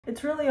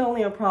It's really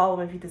only a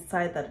problem if you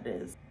decide that it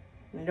is.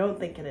 And I don't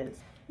think it is.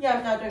 Yeah,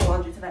 I'm not doing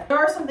laundry today. There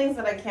are some things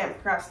that I can't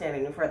procrastinate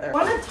any further.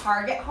 Want a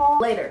Target haul?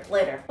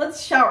 Later.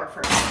 Let's shower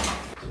first.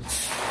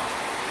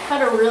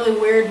 Had a really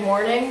weird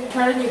morning.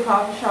 Tried a new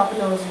coffee shop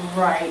and it was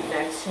right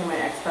next to my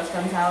ex-best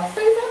friend's house.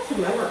 Brings back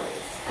some memories.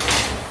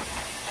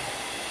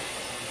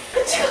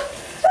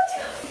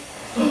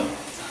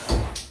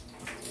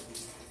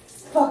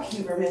 Fuck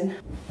Huberman.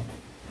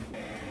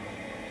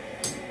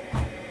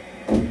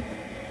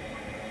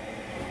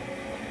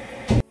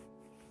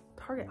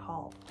 Target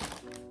haul.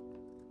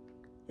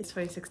 It's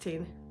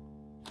 2016.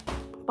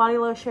 Body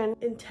lotion,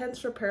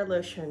 intense repair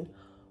lotion,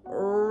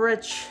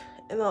 rich.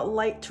 In the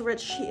light to rich,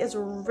 she is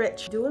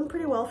rich. Doing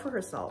pretty well for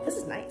herself. This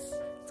is nice.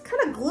 It's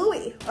kind of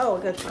gluey. Oh,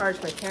 I gotta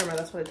charge my camera.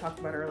 That's what I talked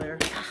about earlier.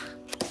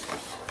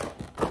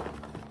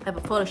 I have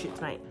a photo shoot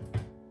tonight.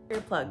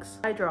 Earplugs,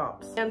 eye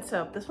drops, hand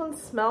soap. This one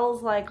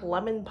smells like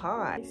lemon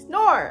pie.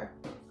 Snore!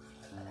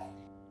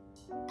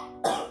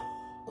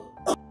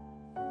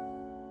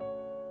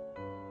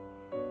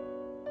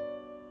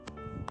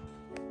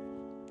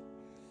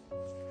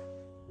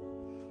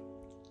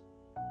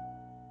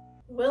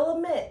 Will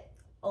admit,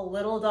 a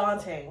little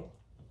daunting,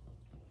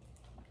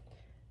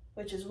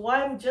 which is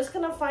why I'm just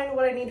gonna find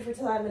what I need for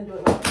tonight and do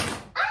it.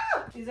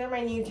 Ah! These are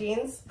my new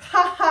jeans.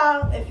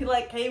 Haha! If you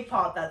like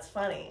K-pop, that's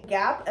funny.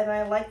 Gap, and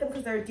I like them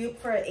because they're a dupe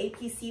for an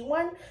APC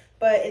one,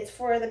 but it's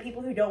for the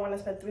people who don't want to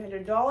spend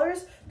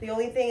 $300. The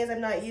only thing is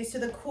I'm not used to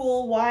the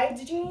cool wide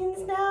jeans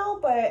now,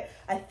 but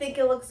I think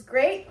it looks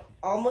great.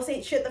 Almost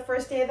ate shit the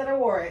first day that I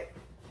wore it.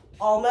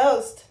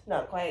 Almost,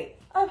 not quite.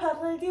 I've had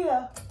an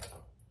idea.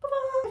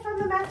 I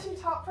found the matching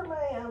top for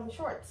my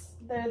shorts.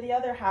 They're the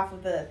other half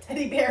of the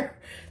teddy bear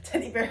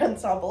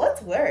ensemble.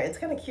 Let's wear it. It's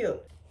kind of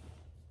cute.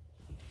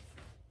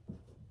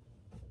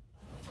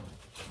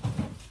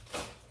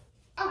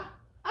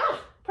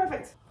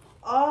 Perfect.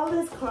 All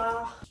this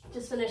cloth.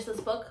 Just finished this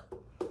book.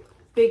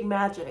 Big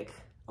Magic.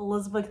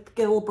 Elizabeth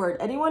Gilbert.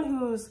 Anyone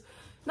who's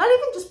not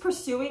even just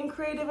pursuing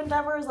creative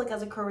endeavors like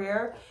as a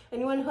career,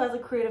 anyone who has a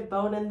creative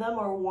bone in them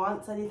or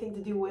wants anything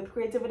to do with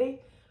creativity,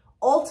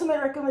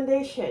 ultimate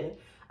recommendation.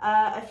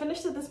 I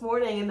finished it this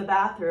morning in the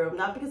bathroom,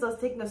 not because I was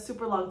taking a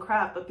super long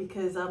crap, but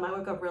because I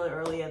woke up really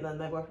early and then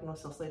my boyfriend was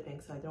still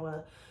sleeping, so I didn't want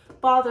to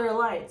bother a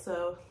light.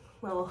 So,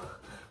 little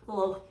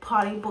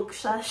potty book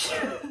sesh.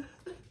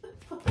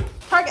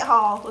 Target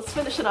haul. Let's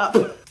finish it up.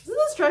 Isn't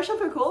this dry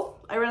shampoo cool?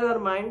 I ran out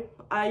of mine.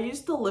 I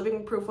used the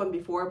living proof one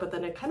before, but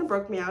then it kind of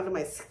broke me out of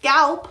my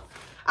scalp.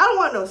 I don't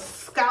want no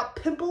scalp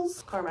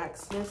pimples.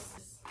 Carmax. This.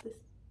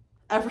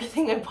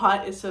 Everything I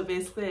bought is so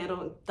basically I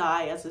don't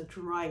die as a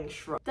drying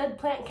shrub. Dead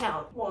plant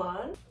count.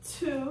 1,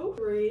 2,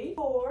 3,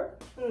 4,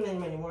 and then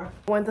many more.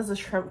 I went as a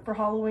shrimp for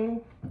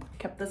Halloween.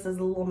 Kept this as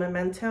a little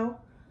memento.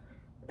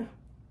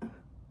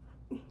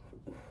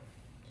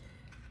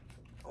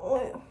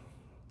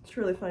 It's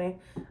really funny.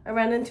 I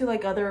ran into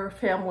like other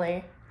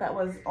family that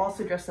was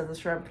also dressed as a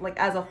shrimp, like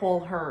as a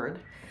whole herd.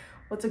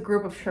 What's a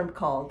group of shrimp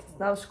called? It's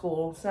not a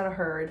school, it's not a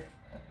herd.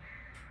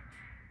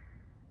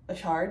 A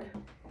shard?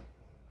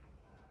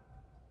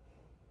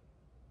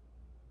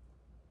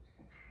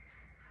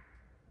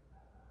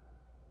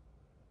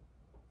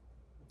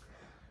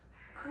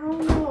 I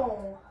don't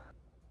know.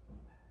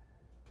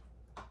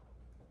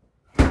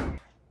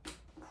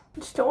 I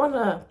just don't want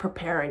to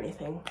prepare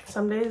anything.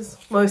 Some days,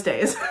 most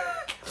days.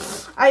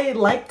 I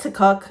like to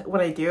cook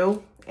when I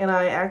do, and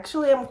I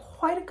actually am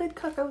quite a good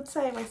cook, I would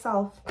say,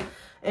 myself.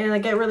 And I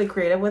get really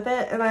creative with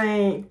it, and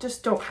I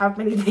just don't have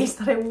many days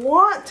that I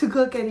want to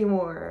cook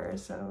anymore.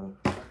 So,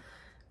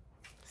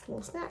 just a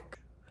little snack.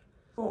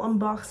 A little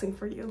unboxing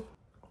for you.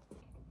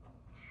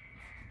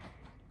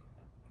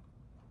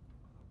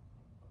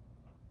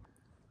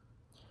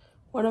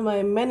 One of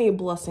my many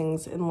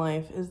blessings in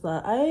life is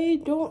that I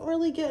don't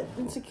really get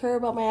insecure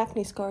about my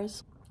acne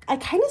scars. I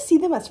kind of see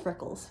them as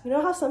freckles. You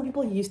know how some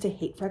people used to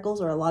hate freckles,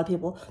 or a lot of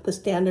people, the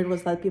standard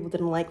was that people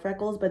didn't like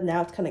freckles, but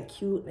now it's kind of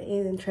cute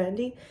and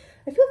trendy.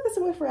 I feel like that's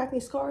the way for acne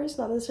scars.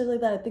 Not necessarily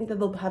that I think that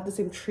they'll have the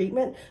same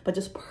treatment, but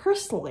just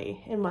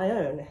personally, in my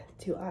own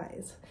 2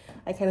 eyes,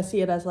 I kind of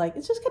see it as like,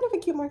 it's just kind of a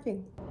cute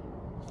marking.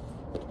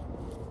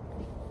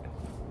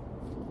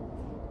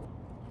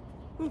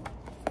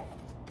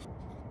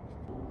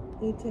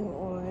 Eating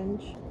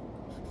orange.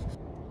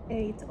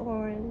 Ate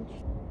orange.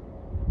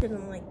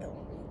 Didn't like the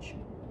orange.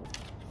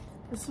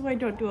 This is why I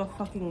don't do a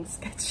fucking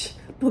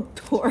sketchbook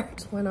tour.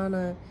 Just went on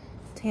a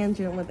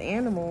tangent with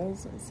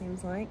animals, it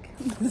seems like.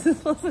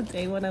 This was a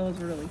day when I was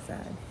really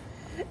sad.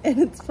 And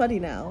it's funny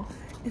now.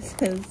 It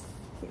says,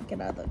 get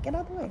out of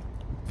the way.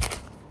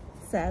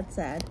 Sad,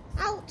 sad.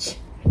 Ouch!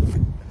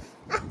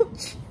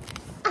 Ouch!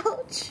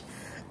 Ouch!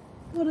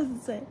 What does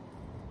it say?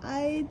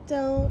 I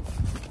don't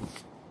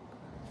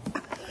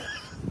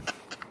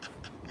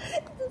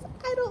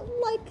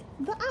like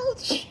the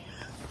ouch.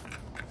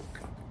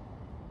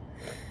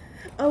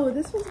 Oh,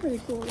 this one's pretty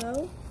cool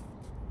though.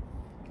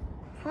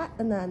 Hat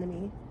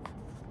anatomy.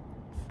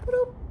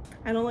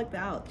 I don't like the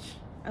ouch.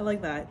 I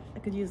like that. I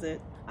could use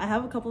it. I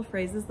have a couple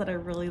phrases that I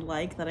really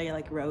like, that I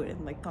like wrote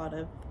and like thought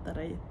of, that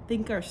I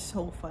think are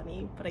so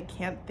funny, but I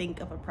can't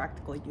think of a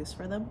practical use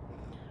for them.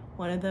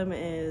 One of them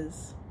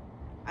is,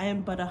 I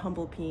am but a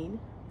humble peen.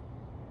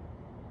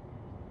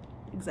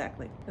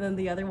 Exactly. And then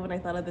the other one I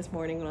thought of this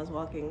morning when I was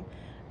walking,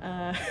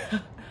 I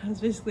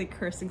was basically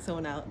cursing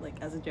someone out like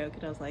as a joke,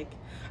 and I was like,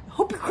 I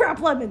hope you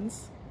crap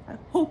lemons. I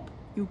hope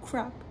you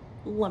crap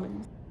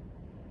lemons.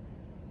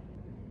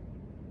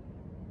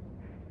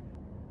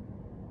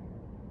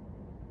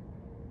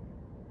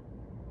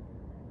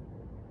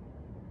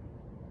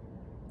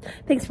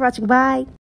 Thanks for watching. Bye.